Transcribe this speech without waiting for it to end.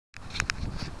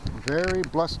Very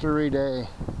blustery day.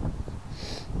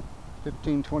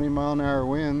 15-20 mile an hour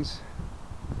winds.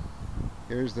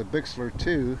 Here's the Bixler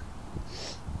 2.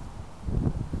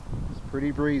 It's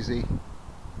pretty breezy.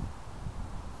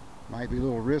 Might be a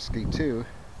little risky too.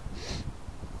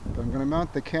 But I'm going to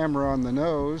mount the camera on the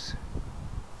nose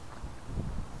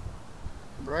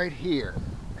right here.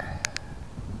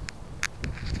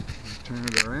 Turn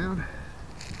it around.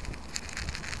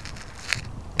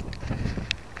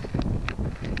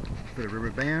 Put a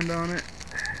rubber band on it,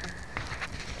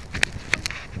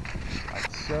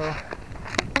 like so.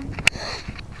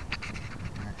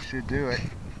 That should do it.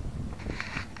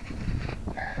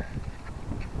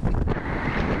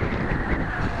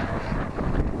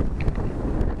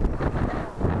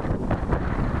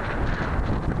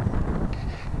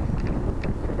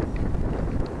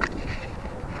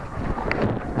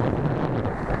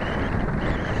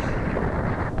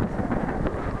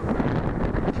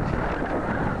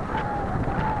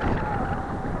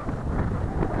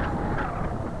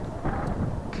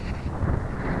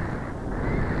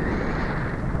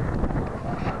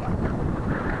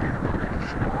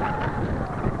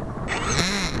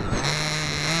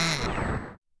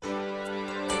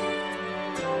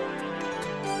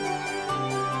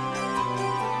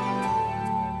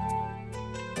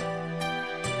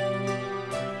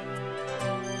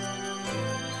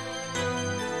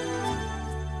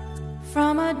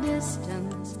 From a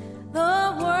distance,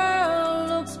 the world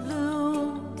looks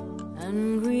blue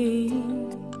and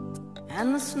green,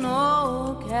 and the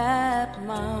snow-capped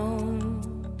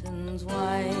mountains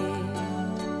white.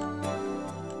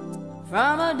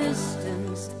 From a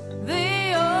distance,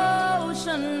 the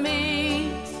ocean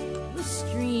meets the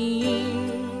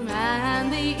stream,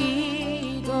 and the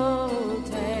eagle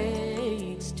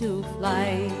takes to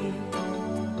flight.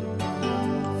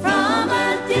 From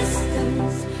a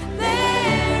distance,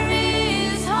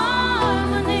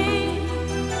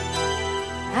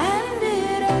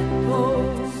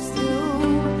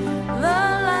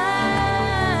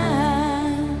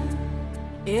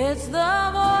 it's the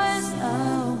voice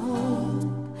of hope,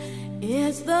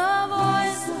 it's the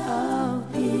voice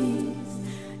of peace,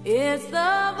 it's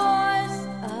the voice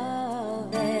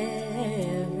of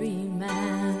every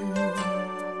man.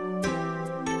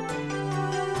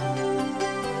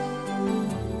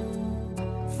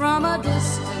 From a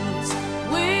distance,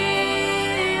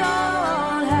 we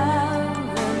all have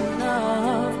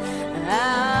enough,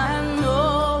 and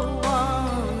no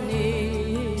one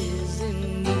is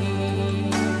in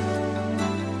need.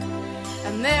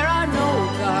 And there are no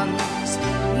guns,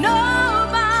 no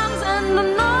bombs, and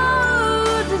no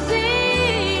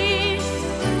disease,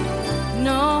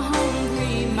 no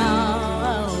hungry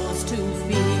mouths to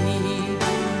feed.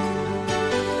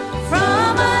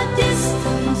 From a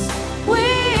distance, we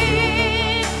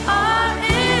are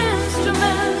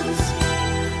instruments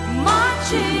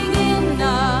marching in a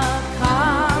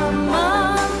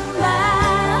common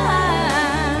land,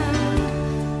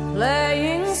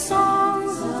 playing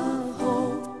songs of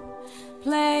hope,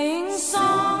 playing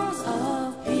songs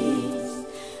of peace.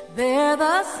 They're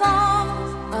the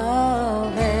songs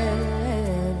of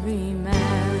every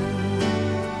man.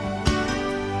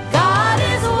 God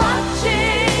is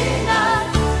watching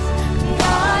us,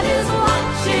 God is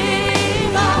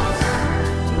watching us,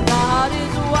 God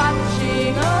is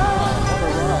watching us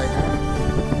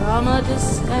from a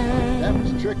distance. That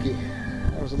was tricky.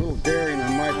 That was a little daring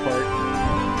on my part.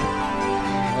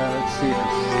 Let's see if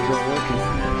it's still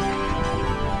working.